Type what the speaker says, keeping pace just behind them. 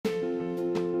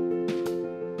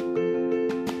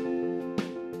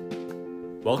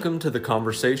Welcome to the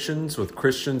Conversations with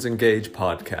Christians Engage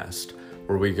podcast,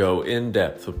 where we go in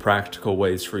depth with practical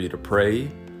ways for you to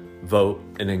pray, vote,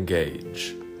 and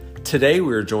engage. Today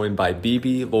we are joined by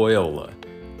Bibi Loyola.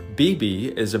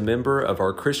 Bibi is a member of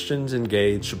our Christians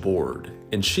Engage board,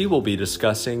 and she will be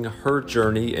discussing her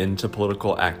journey into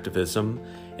political activism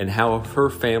and how her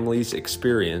family's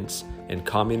experience in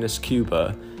communist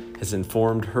Cuba has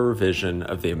informed her vision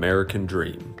of the American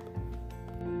dream.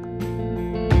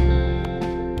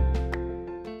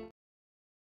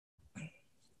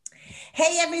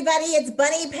 Hey everybody, it's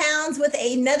Bunny Pounds with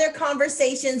another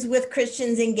Conversations with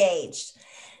Christians Engaged.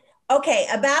 Okay,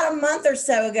 about a month or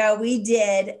so ago, we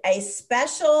did a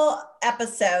special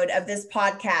episode of this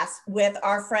podcast with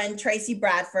our friend Tracy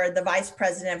Bradford, the Vice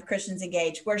President of Christians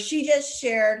Engaged, where she just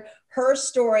shared her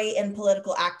story in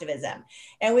political activism.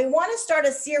 And we want to start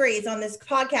a series on this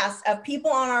podcast of people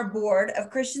on our board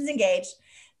of Christians Engaged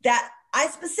that I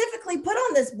specifically put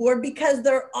on this board because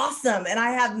they're awesome and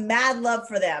I have mad love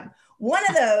for them. One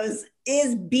of those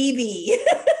is Bibi.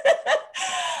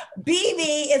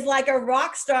 Bibi is like a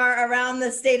rock star around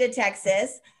the state of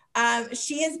Texas.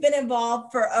 She has been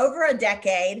involved for over a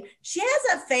decade. She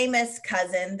has a famous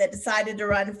cousin that decided to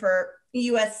run for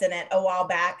U.S. Senate a while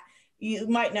back. You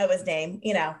might know his name,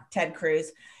 Ted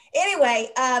Cruz. Anyway,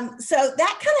 so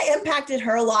that kind of impacted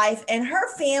her life, and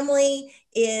her family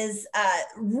is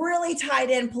really tied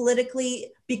in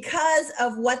politically because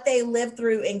of what they lived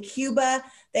through in Cuba.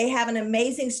 They have an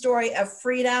amazing story of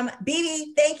freedom.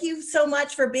 Bibi, thank you so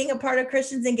much for being a part of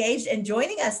Christians Engaged and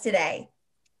joining us today.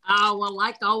 Oh, well,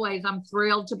 like always, I'm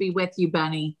thrilled to be with you,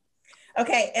 Bunny.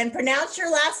 Okay, and pronounce your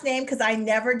last name because I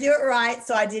never do it right,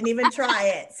 so I didn't even try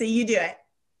it. So you do it.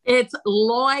 It's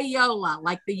Loyola,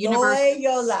 like the university.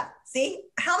 Loyola. See,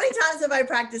 how many times have I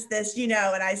practiced this, and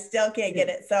I still can't get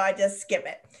it, so I just skip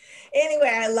it.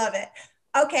 Anyway, I love it.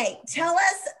 Okay, tell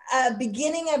us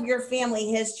beginning of your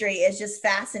family history is just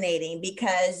fascinating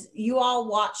because you all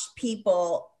watched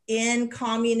people in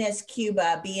communist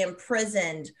Cuba be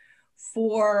imprisoned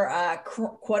for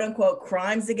quote unquote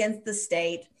crimes against the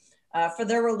state, for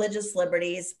their religious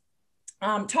liberties.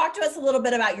 Talk to us a little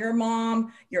bit about your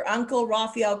mom, your uncle,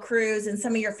 Rafael Cruz, and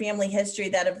some of your family history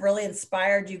that have really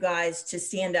inspired you guys to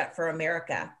stand up for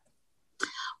America.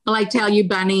 Well, I tell you,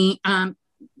 Bunny,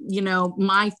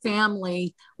 my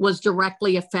family was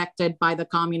directly affected by the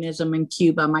communism in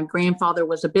Cuba. My grandfather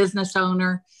was a business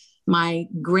owner. My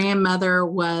grandmother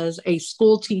was a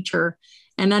school teacher.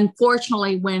 And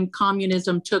unfortunately, when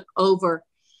communism took over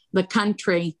the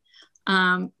country,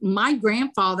 my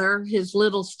grandfather, his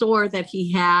little store that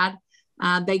he had,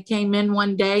 they came in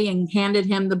one day and handed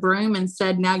him the broom and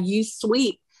said, "Now you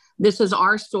sweep. This is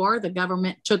our store." The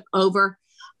government took over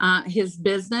his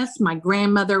business. My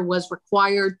grandmother was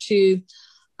required to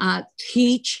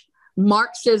teach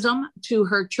Marxism to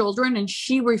her children, and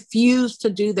she refused to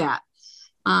do that.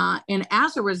 And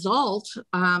as a result,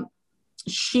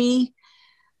 she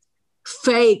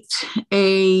faked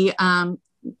a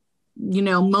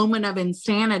moment of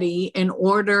insanity in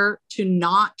order to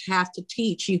not have to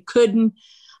teach. You couldn't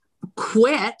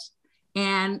quit.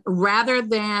 And rather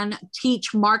than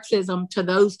teach Marxism to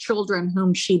those children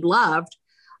whom she loved,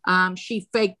 she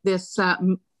faked this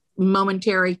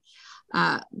momentary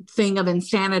thing of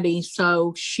insanity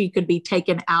so she could be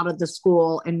taken out of the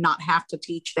school and not have to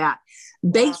teach that.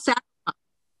 They sat.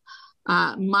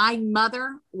 My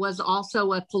mother was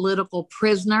also a political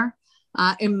prisoner.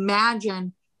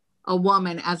 Imagine a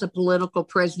woman as a political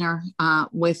prisoner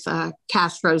with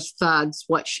Castro's thugs,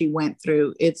 what she went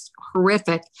through. It's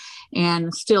horrific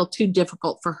and still too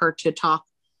difficult for her to talk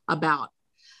about.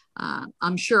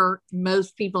 I'm sure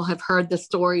most people have heard the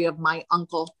story of my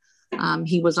uncle.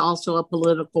 He was also a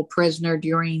political prisoner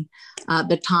during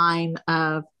the time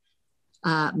of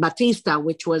Batista,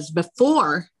 which was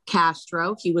before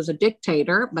Castro. He was a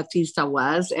dictator, Batista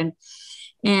was.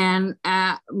 And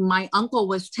my uncle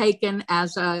was taken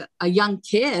as a young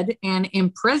kid and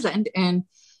imprisoned. And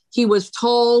he was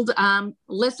told,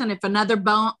 listen, if another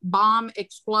bomb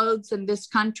explodes in this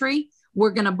country,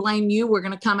 we're going to blame you. We're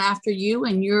going to come after you,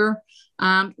 and you're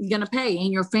going to pay,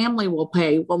 and your family will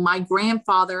pay. Well, my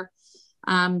grandfather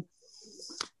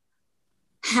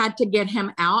had to get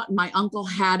him out. My uncle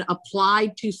had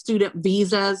applied to student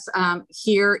visas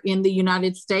here in the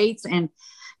United States. And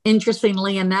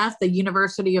interestingly enough, the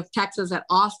University of Texas at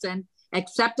Austin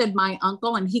accepted my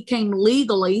uncle, and he came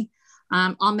legally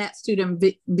on that student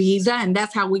visa. And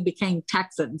that's how we became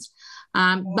Texans.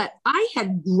 But I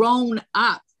had grown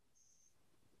up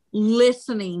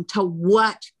listening to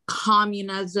what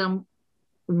communism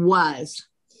was.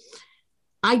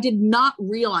 I did not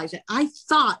realize it. I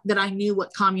thought that I knew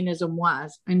what communism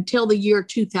was until the year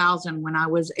 2000, when I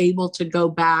was able to go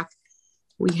back.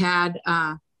 We had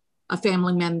a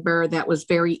family member that was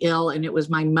very ill, and it was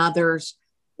my mother's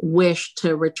wish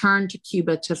to return to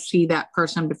Cuba to see that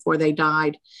person before they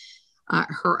died,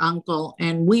 her uncle.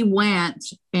 And we went,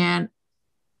 and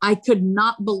I could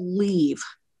not believe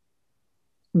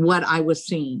what I was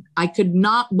seeing. I could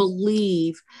not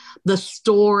believe the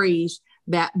stories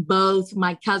that both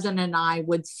my cousin and I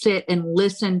would sit and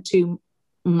listen to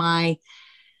my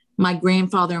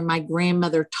grandfather and my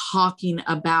grandmother talking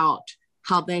about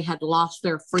how they had lost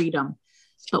their freedom.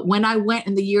 But when I went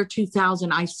in the year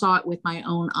 2000, I saw it with my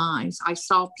own eyes. I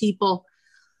saw people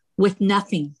with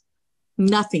nothing,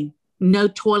 no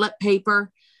toilet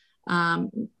paper,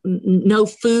 no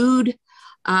food.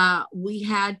 We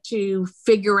had to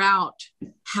figure out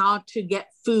how to get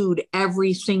food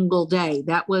every single day.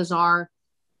 That was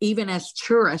even as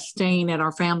tourists staying at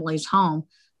our family's home,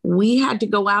 we had to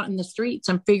go out in the streets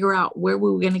and figure out where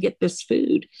we were going to get this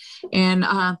food. And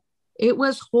it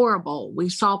was horrible. We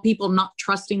saw people not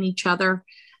trusting each other.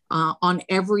 On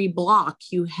every block,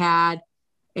 you had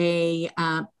a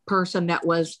person that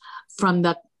was from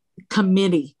the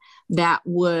committee that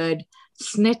would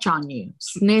snitch on you,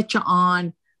 snitch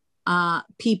on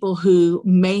people who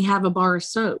may have a bar of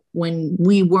soap when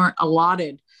we weren't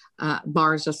allotted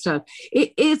bars of soap.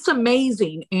 It's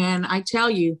amazing. And I tell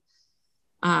you,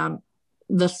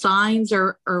 the signs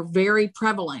are very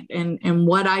prevalent. And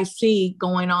what I see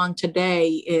going on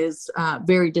today is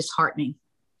very disheartening.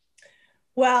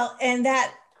 Well, and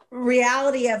that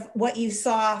reality of what you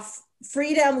saw,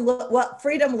 what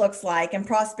freedom looks like and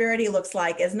prosperity looks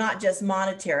like is not just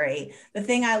monetary. The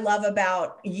thing I love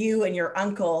about you and your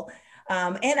uncle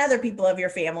and other people of your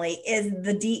family is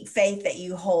the deep faith that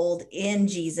you hold in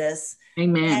Jesus.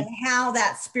 Amen. And how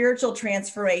that spiritual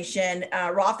transformation,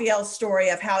 Raphael's story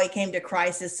of how he came to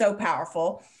Christ is so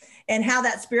powerful, and how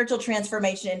that spiritual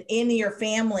transformation in your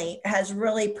family has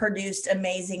really produced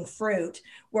amazing fruit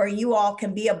where you all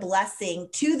can be a blessing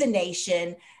to the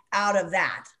nation out of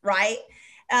that, right?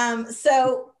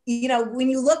 So, when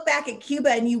you look back at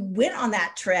Cuba and you went on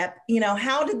that trip,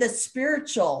 how did the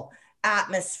spiritual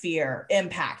atmosphere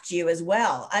impact you as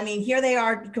well? I mean, here they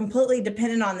are completely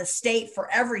dependent on the state for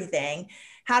everything.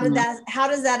 How does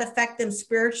that affect them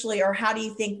spiritually, or how do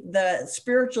you think the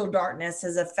spiritual darkness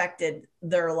has affected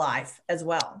their life as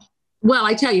well? Well,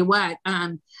 I tell you what,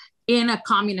 in a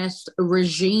communist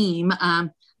regime,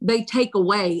 they take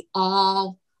away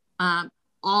all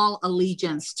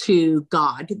allegiance to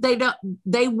God.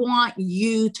 They want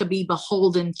you to be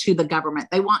beholden to the government.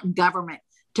 They want government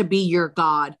to be your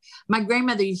God. My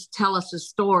grandmother used to tell us a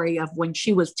story of when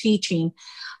she was teaching,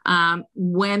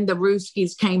 when the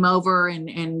Ruskies came over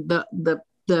and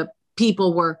the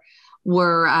people were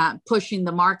pushing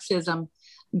the Marxism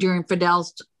during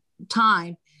Fidel's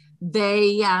time.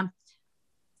 They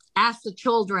asked the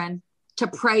children to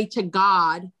pray to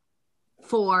God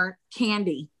for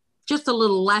candy, just a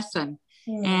little lesson.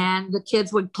 And the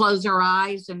kids would close their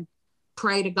eyes and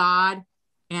pray to God,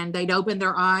 and they'd open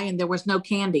their eye and there was no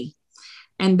candy.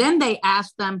 And then they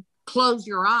asked them, close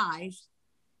your eyes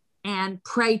and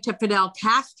pray to Fidel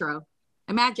Castro.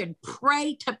 Imagine,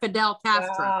 pray to Fidel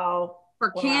Castro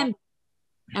for candy.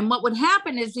 And what would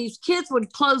happen is these kids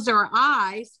would close their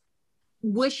eyes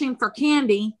wishing for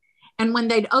candy. And when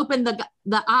they'd open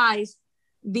the eyes,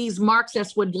 these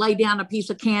Marxists would lay down a piece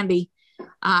of candy.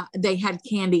 They had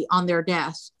candy on their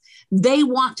desk. They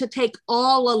want to take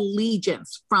all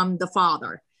allegiance from the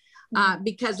Father,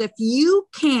 because if you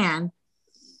can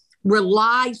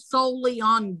rely solely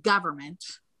on government,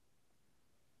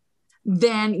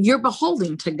 then you're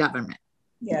beholden to government.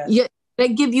 Yeah, they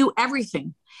give you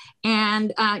everything.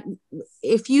 And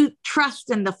if you trust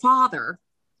in the Father,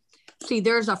 see,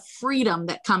 there's a freedom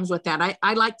that comes with that.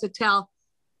 I like to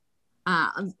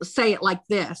say it like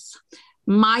this.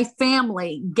 My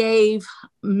family gave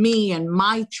me and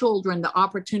my children the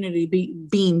opportunity to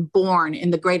being born in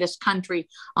the greatest country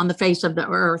on the face of the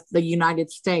earth, the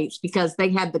United States, because they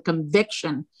had the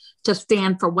conviction to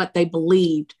stand for what they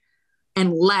believed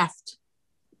and left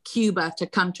Cuba to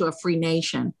come to a free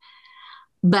nation.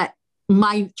 But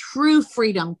my true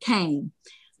freedom came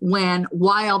when,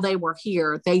 while they were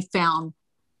here, they found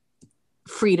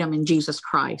freedom in Jesus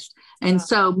Christ. And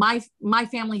so my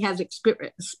family has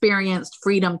experienced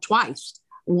freedom twice,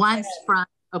 once from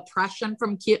oppression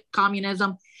from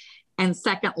communism, and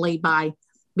secondly, by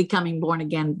becoming born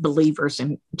again believers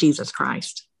in Jesus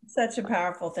Christ. Such a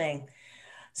powerful thing.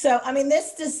 So, I mean,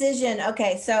 this decision,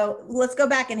 okay, so let's go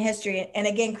back in history. And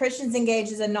again, Christians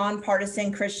Engaged is a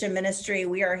nonpartisan Christian ministry.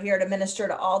 We are here to minister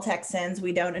to all Texans.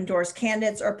 We don't endorse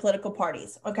candidates or political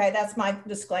parties. Okay, that's my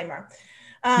disclaimer.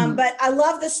 But I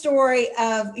love the story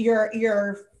of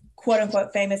your quote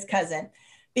unquote famous cousin,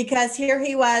 because here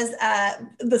he was,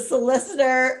 the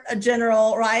Solicitor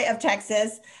General, right, of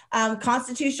Texas,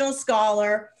 constitutional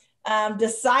scholar,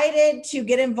 decided to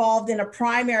get involved in a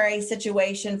primary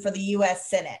situation for the U.S.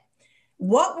 Senate.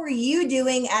 What were you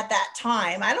doing at that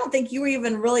time? I don't think you were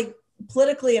even really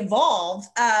politically involved.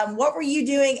 What were you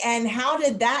doing, and how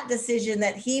did that decision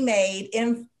that he made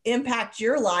impact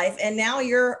your life? And now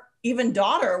your even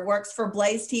daughter works for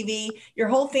Blaze TV. Your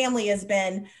whole family has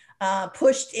been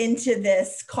pushed into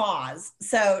this cause.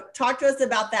 So talk to us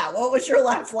about that. What was your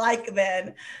life like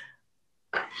then?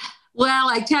 Well,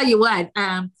 I tell you what,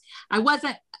 I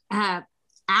wasn't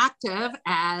active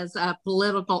as a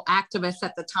political activist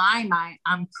at the time.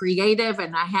 I'm creative,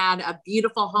 and I had a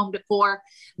beautiful home decor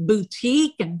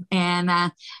boutique,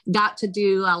 and got to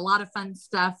do a lot of fun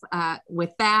stuff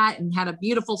with that, and had a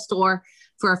beautiful store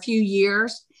for a few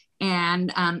years.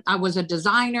 And I was a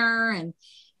designer,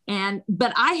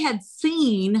 but I had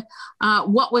seen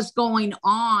what was going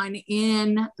on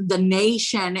in the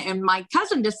nation, and my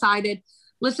cousin decided,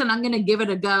 listen, I'm going to give it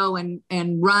a go and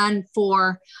run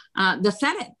for the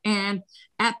Senate. And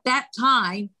at that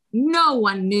time, no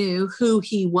one knew who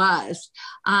he was,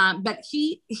 but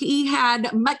he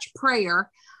had much prayer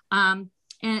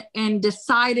and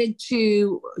decided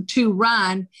to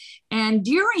run. And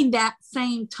during that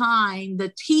same time,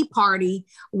 the Tea Party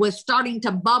was starting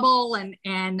to bubble and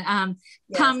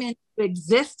come into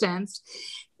existence.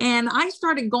 And I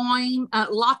started going,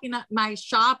 locking up my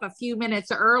shop a few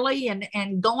minutes early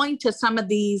and going to some of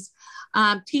these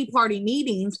Tea Party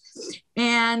meetings.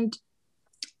 And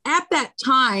at that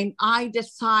time, I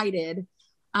decided,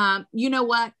 you know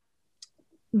what?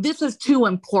 This is too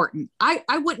important.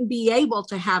 I wouldn't be able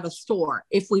to have a store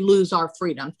if we lose our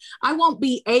freedom. I won't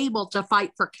be able to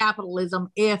fight for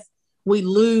capitalism if we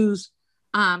lose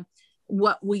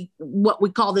what we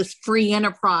call this free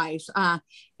enterprise,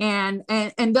 and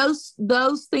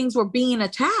those things were being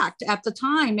attacked at the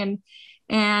time,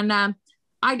 and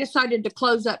I decided to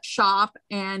close up shop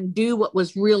and do what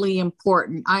was really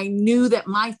important. I knew that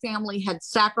my family had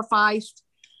sacrificed,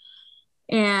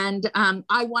 and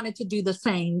I wanted to do the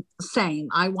same.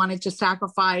 I wanted to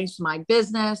sacrifice my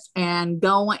business and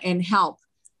go and help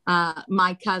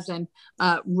my cousin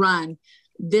run.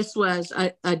 This was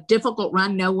a difficult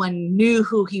run. No one knew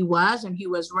who he was, and he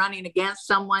was running against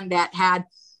someone that had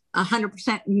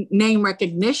 100% name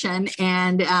recognition,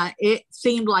 and it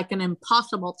seemed like an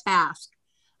impossible task.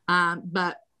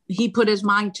 But he put his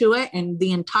mind to it, and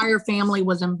the entire family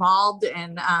was involved,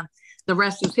 and the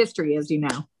rest is history, as you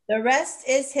know. The rest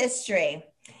is history.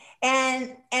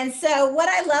 And so what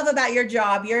I love about your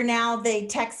job, you're now the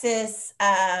Texas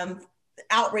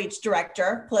outreach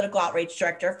director, political outreach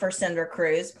director for Senator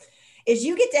Cruz, is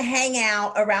you get to hang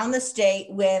out around the state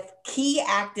with key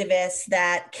activists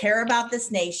that care about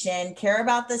this nation, care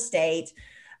about the state.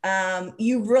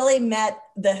 You really met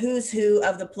the who's who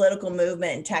of the political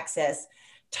movement in Texas.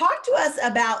 Talk to us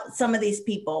about some of these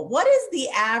people. What does the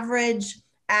average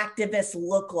activist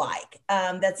look like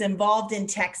that's involved in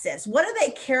Texas? What do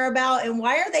they care about, and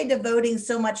why are they devoting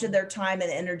so much of their time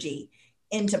and energy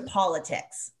into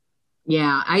politics?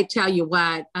 Yeah, I tell you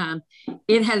what,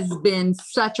 it has been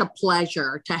such a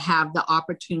pleasure to have the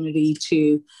opportunity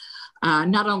to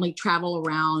not only travel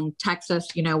around Texas.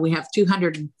 You know, we have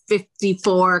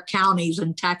 254 counties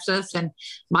in Texas, and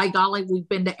by golly, we've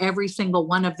been to every single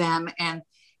one of them. And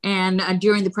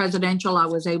during the presidential, I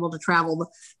was able to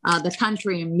travel the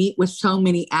country and meet with so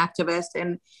many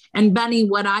activists. And Bunny,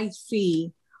 what I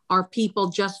see are people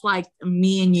just like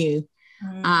me and you,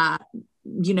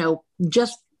 you know,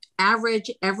 just average,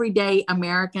 everyday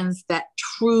Americans that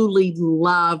truly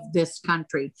love this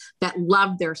country, that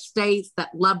love their states, that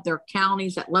love their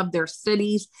counties, that love their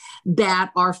cities,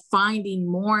 that are finding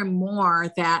more and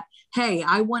more that, hey,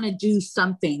 I want to do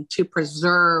something to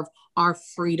preserve our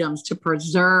freedoms, to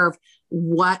preserve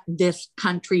what this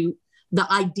country, the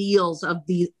ideals of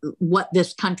what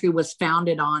this country was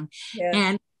founded on.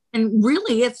 Yeah. And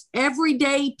really, it's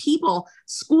everyday people,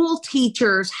 school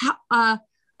teachers,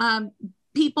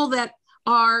 people that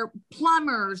are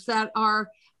plumbers, that are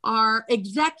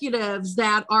executives,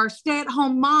 that are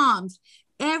stay-at-home moms,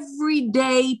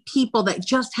 everyday people that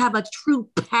just have a true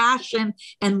passion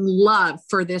and love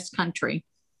for this country.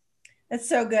 That's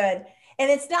so good. And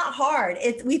it's not hard.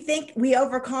 We think we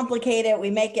overcomplicate it. We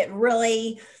make it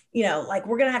really, like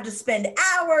we're going to have to spend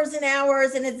hours and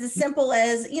hours. And it's as simple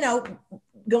as,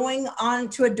 going on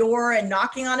to a door and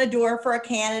knocking on a door for a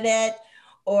candidate,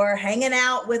 or hanging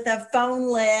out with a phone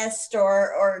list,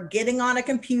 or getting on a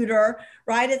computer,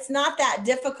 right? It's not that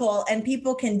difficult. And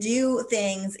people can do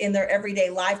things in their everyday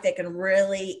life that can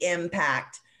really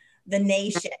impact the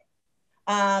nation.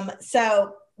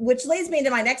 Which leads me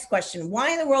to my next question.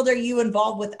 Why in the world are you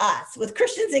involved with us, with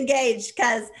Christians Engaged?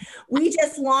 Because we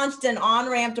just launched an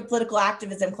on-ramp to political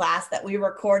activism class that we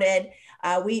recorded.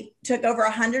 We took over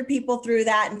 100 people through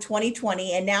that in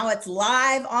 2020, and now it's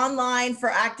live online for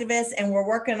activists. And we're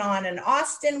working on an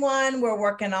Austin one. We're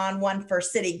working on one for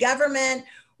city government.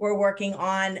 We're working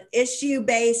on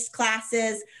issue-based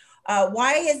classes.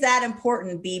 Why is that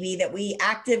important, BB, that we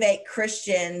activate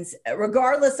Christians,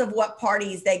 regardless of what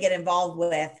parties they get involved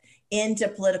with, into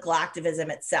political activism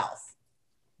itself?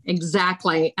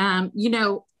 Exactly.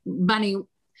 Bunny,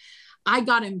 I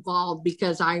got involved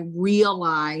because I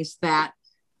realized that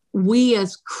we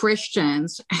as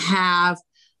Christians have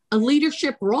a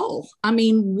leadership role. I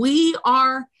mean, we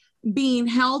are being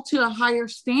held to a higher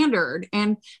standard.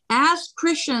 And as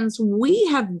Christians, we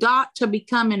have got to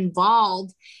become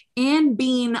involved in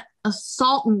being a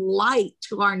salt and light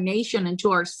to our nation and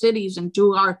to our cities and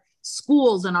to our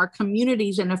schools and our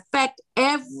communities, and affect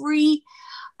every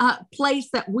place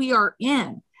that we are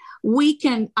in. We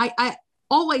can, I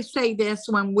always say this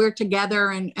when we're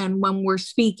together and when we're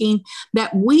speaking,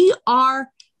 that we are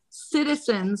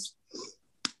citizens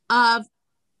of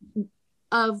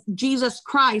Jesus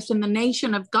Christ and the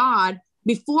nation of God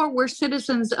before we're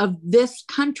citizens of this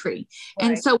country. Right.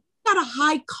 And so we've got a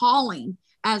high calling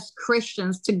as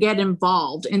Christians to get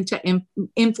involved and to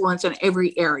influence in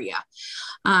every area.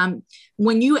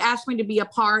 When you asked me to be a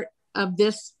part of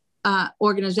this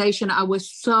organization, I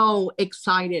was so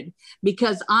excited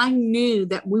because I knew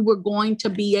that we were going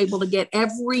to be able to get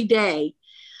everyday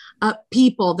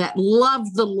people that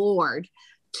love the Lord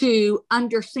to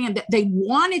understand that they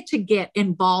wanted to get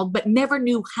involved, but never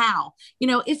knew how.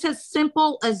 It's as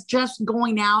simple as just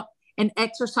going out and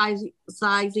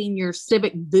exercising your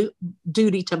civic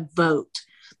duty to vote.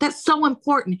 That's so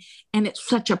important. And it's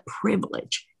such a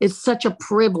privilege. It's such a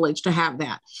privilege to have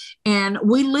that. And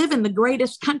we live in the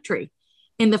greatest country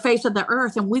in the face of the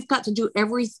earth, and we've got to do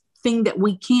everything that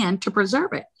we can to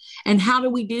preserve it. And how do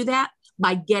we do that?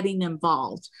 By getting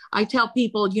involved. I tell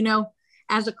people,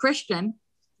 as a Christian,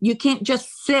 you can't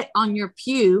just sit on your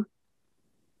pew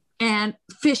and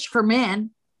fish for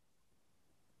men.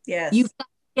 Yes. You've got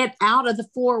to get out of the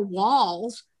four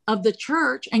walls of the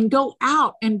church and go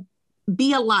out and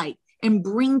be a light and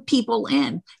bring people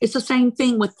in. It's the same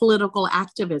thing with political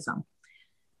activism.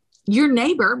 Your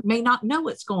neighbor may not know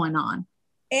what's going on.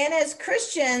 And as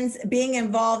Christians, being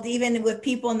involved even with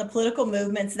people in the political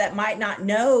movements that might not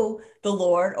know the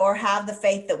Lord or have the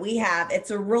faith that we have, it's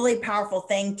a really powerful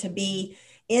thing to be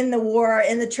in the war,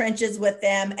 in the trenches with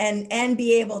them, and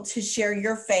be able to share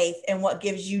your faith and what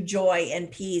gives you joy and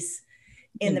peace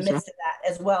in the midst of that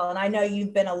as well. And I know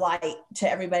you've been a light to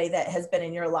everybody that has been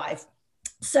in your life.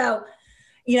 So,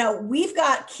 we've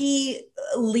got key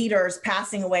leaders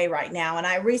passing away right now. And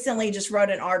I recently just wrote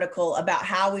an article about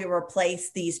how we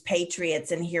replace these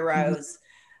patriots and heroes.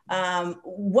 Mm-hmm.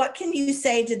 What can you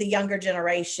say to the younger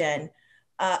generation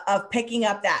of picking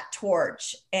up that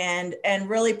torch and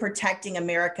really protecting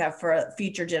America for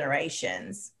future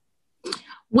generations?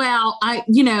 Well,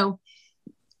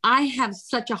 I have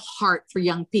such a heart for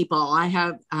young people. I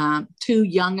have two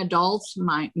young adults.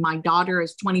 My daughter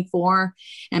is 24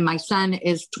 and my son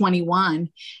is 21.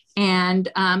 And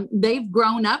they've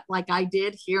grown up like I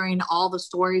did, hearing all the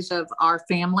stories of our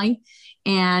family.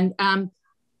 And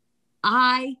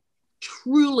I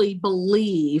truly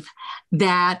believe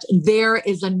that there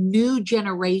is a new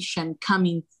generation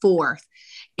coming forth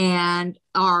and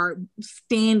are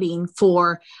standing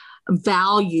for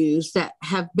values that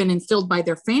have been instilled by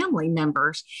their family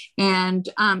members. And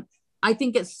I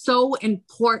think it's so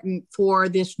important for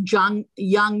this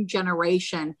young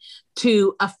generation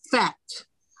to affect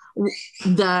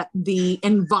the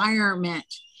environment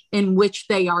in which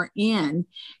they are in.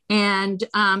 And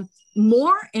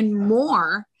more and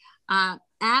more,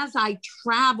 as I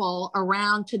travel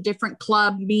around to different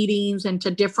club meetings and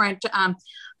to different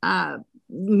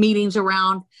meetings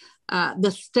around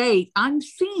the state, I'm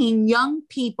seeing young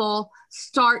people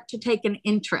start to take an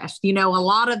interest. A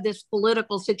lot of this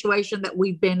political situation that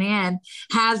we've been in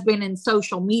has been in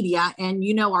social media, and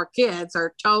our kids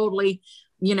are totally,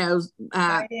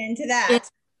 right into that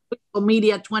social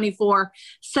media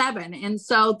 24/7. And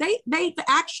so they've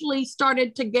actually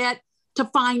started to get to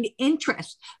find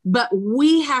interest, but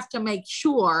we have to make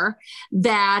sure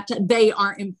that they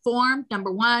are informed,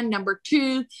 number one. Number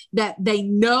two, that they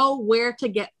know where to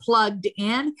get plugged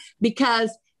in,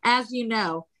 because as you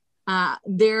know,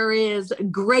 there is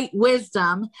great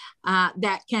wisdom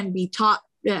that can be taught,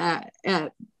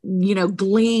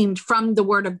 gleaned from the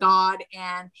Word of God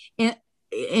and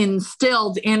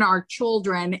instilled in our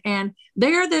children, and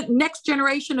they're the next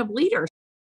generation of leaders.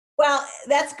 Well,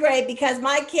 that's great, because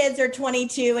my kids are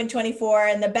 22 and 24,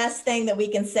 and the best thing that we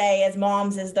can say as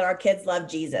moms is that our kids love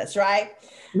Jesus, right?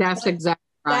 That's exactly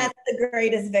right. That's the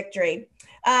greatest victory.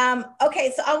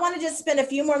 Okay, so I want to just spend a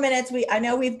few more minutes. I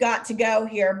know we've got to go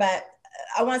here, but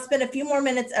I want to spend a few more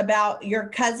minutes about your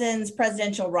cousin's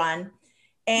presidential run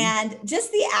and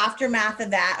just the aftermath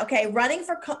of that. Okay, running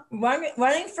for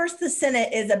the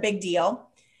Senate is a big deal.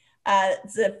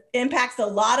 It impacts a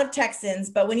lot of Texans,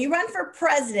 but when you run for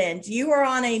president, you are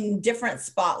on a different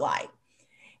spotlight.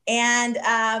 And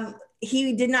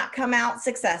he did not come out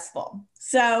successful.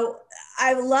 So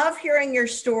I love hearing your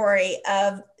story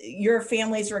of your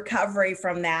family's recovery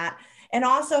from that, and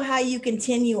also how you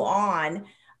continue on,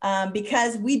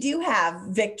 because we do have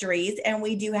victories and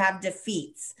we do have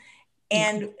defeats.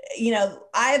 And,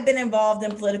 I've been involved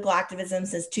in political activism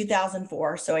since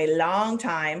 2004, so a long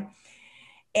time.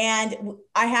 And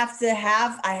I have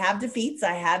defeats,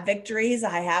 I have victories,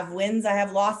 I have wins, I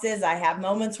have losses, I have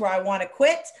moments where I want to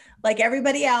quit like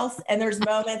everybody else. And there's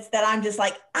moments that I'm just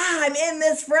like, I'm in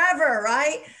this forever,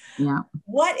 right? Yeah.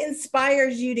 What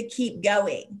inspires you to keep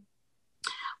going?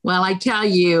 Well, I tell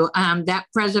you, that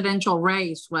presidential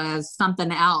race was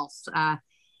something else.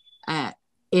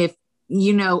 If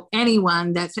you know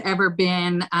anyone that's ever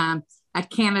been a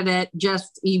candidate,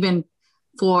 just even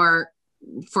for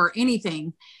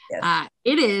anything, yes.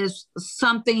 It is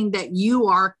something that you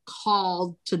are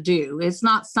called to do. It's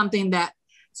not something that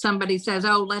somebody says,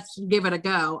 oh, let's give it a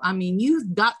go. I mean,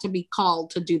 you've got to be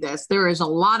called to do this. There is a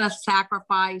lot of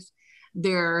sacrifice.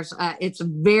 It's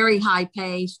very high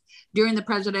paced. During the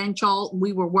presidential,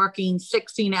 we were working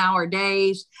 16-hour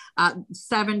days,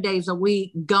 7 days a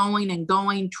week,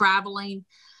 going, traveling.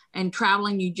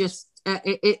 You just,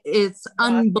 it's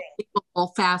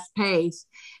unbelievable fast pace.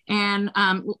 And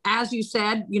as you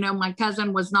said, my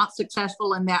cousin was not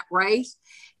successful in that race,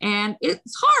 and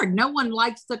it's hard. No one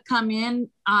likes to come in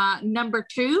number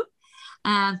two,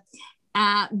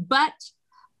 but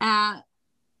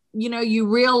you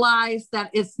realize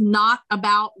that it's not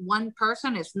about one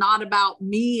person. It's not about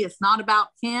me. It's not about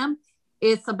him.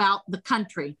 It's about the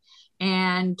country.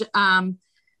 And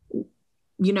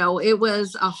it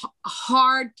was a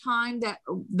hard time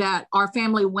that our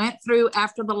family went through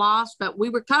after the loss, but we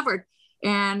recovered.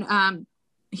 And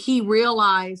he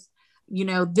realized,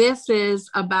 this is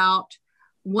about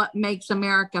what makes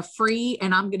America free.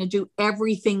 And I'm going to do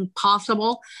everything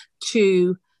possible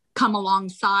to come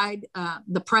alongside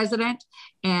the president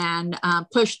and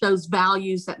push those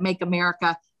values that make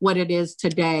America what it is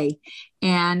today.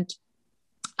 And,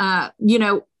 I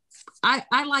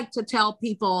like to tell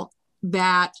people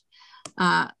that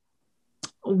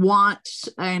want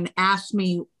and ask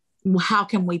me, how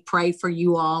can we pray for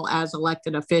you all as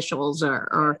elected officials,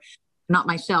 or not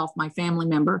myself, my family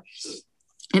member.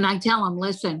 And I tell them,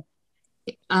 listen,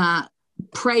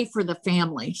 pray for the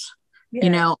families.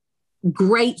 Yeah.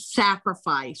 Great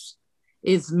sacrifice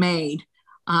is made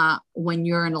when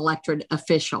you're an elected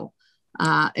official,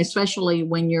 especially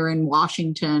when you're in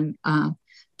Washington,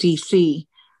 D.C.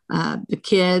 The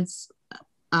kids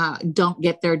don't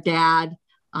get their dad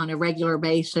on a regular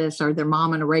basis, or their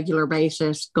mom on a regular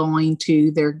basis, going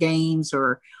to their games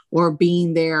or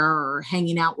being there, or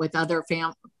hanging out with other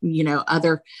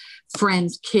other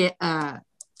friends'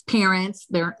 parents.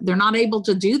 They're not able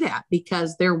to do that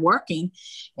because they're working.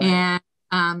 Right.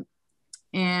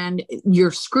 And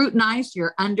you're scrutinized.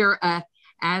 You're under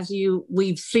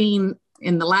we've seen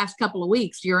in the last couple of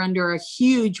weeks, you're under a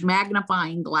huge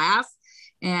magnifying glass,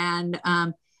 and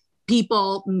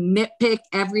people nitpick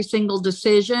every single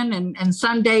decision. And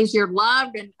some days you're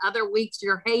loved, and other weeks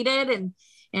you're hated.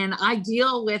 And I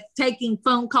deal with taking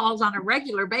phone calls on a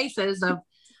regular basis of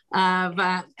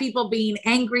people being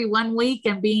angry one week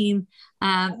and being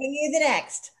giving you the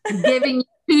next, giving you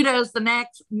kudos the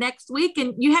next week,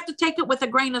 and you have to take it with a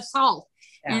grain of salt.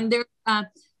 Yeah. And there's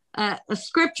a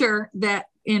scripture that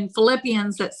in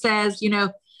Philippians that says,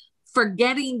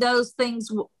 forgetting those things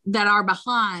that are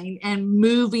behind and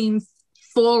moving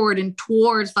forward and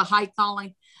towards the high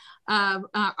calling of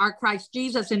our Christ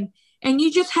Jesus. And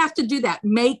you just have to do that.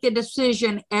 Make a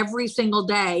decision every single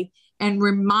day, and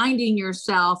reminding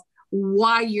yourself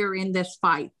why you're in this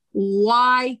fight,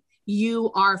 why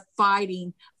you are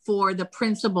fighting for the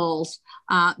principles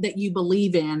that you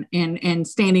believe in, and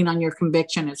standing on your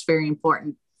conviction is very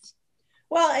important.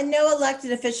 Well, and no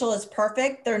elected official is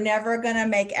perfect. They're never going to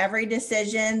make every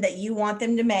decision that you want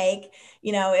them to make.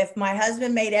 You know, if my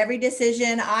husband made every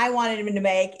decision I wanted him to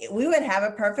make, we would have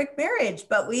a perfect marriage.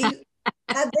 But we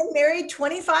have been married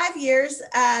 25 years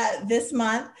this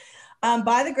month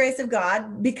by the grace of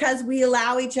God, because we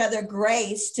allow each other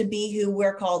grace to be who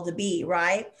we're called to be,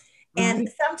 right? And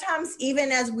sometimes,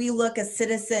 even as we look as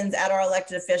citizens at our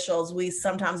elected officials, we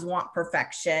sometimes want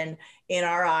perfection in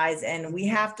our eyes. And we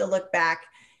have to look back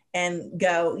and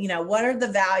go, you know, what are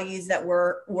the values that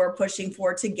we're pushing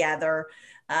for together?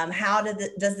 How does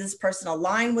this person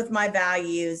align with my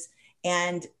values?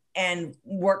 And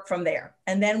work from there.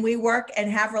 And then we work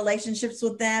and have relationships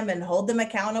with them and hold them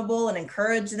accountable and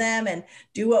encourage them and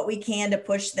do what we can to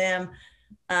push them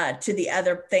to the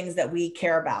other things that we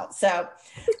care about. So,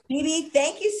 BB,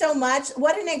 thank you so much.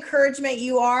 What an encouragement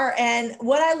you are. And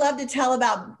what I love to tell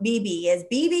about BB is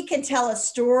BB can tell a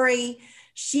story.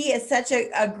 She is such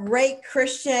a great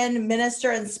Christian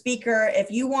minister and speaker.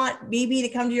 If you want BB to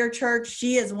come to your church,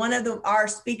 she is one of our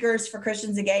speakers for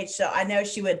Christians Engaged. So I know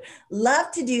she would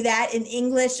love to do that in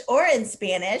English or in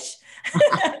Spanish.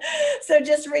 So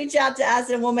just reach out to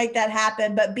us and we'll make that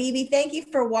happen. But BB, thank you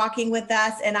for walking with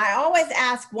us. And I always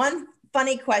ask one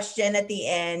funny question at the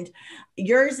end.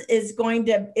 Yours is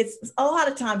it's a lot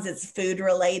of times it's food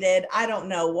related. I don't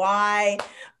know why,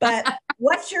 but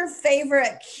what's your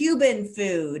favorite Cuban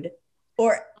food?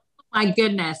 Or my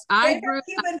goodness, Cuban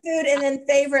food and then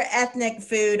favorite ethnic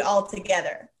food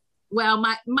altogether. Well,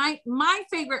 my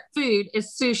favorite food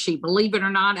is sushi. Believe it or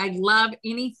not, I love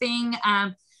anything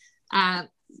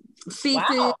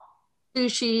seafood. Wow.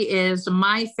 Sushi is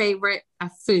my favorite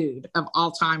food of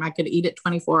all time. I could eat it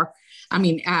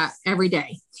every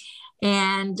day.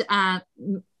 And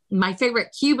my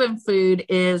favorite Cuban food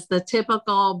is the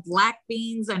typical black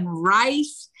beans and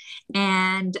rice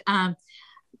and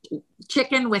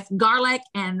chicken with garlic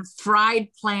and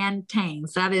fried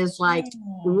plantains. That is like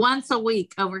once a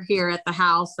week over here at the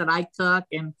house that I cook.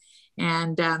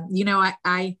 And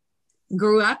I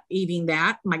grew up eating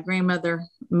that. My grandmother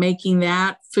making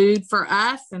that food for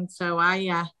us. And so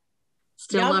I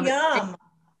still love it.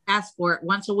 Ask for it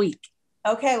once a week.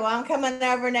 Okay. Well, I'm coming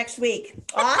over next week.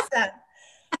 Awesome.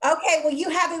 Okay. Well, you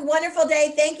have a wonderful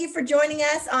day. Thank you for joining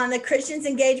us on the Christians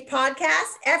Engaged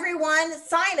podcast. Everyone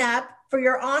sign up for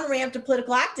your On-Ramp to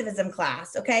Political Activism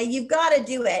class. Okay. You've got to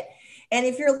do it. And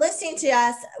if you're listening to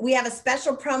us, we have a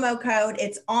special promo code.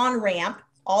 It's On-Ramp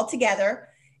all together.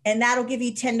 And that'll give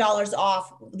you $10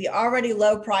 off the already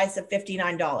low price of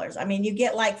 $59. I mean, you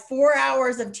get like 4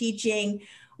 hours of teaching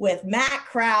with Matt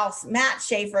Krause, Matt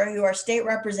Schaefer, who are state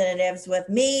representatives, with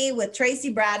me, with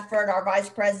Tracy Bradford, our vice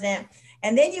president.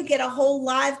 And then you get a whole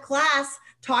live class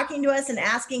talking to us and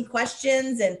asking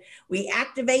questions. And we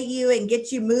activate you and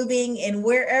get you moving in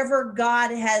wherever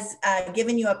God has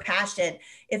given you a passion.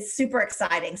 It's super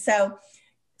exciting. So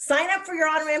sign up for your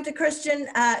On-Ramp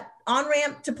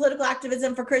to Political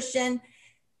Activism for Christian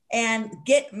and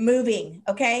get moving.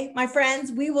 Okay, my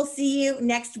friends, we will see you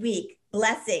next week.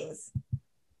 Blessings.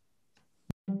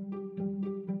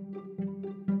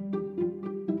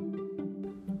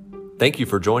 Thank you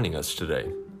for joining us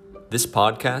today. This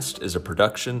podcast is a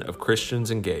production of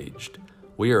Christians Engaged.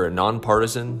 We are a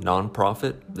nonpartisan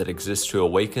nonprofit that exists to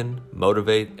awaken,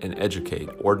 motivate, and educate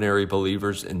ordinary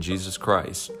believers in Jesus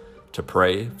Christ to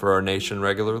pray for our nation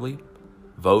regularly,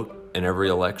 vote in every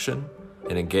election,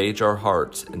 and engage our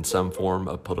hearts in some form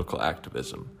of political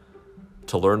activism.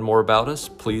 To learn more about us,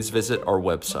 please visit our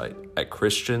website at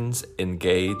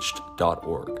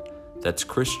christiansengaged.org. That's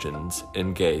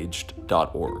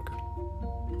christiansengaged.org.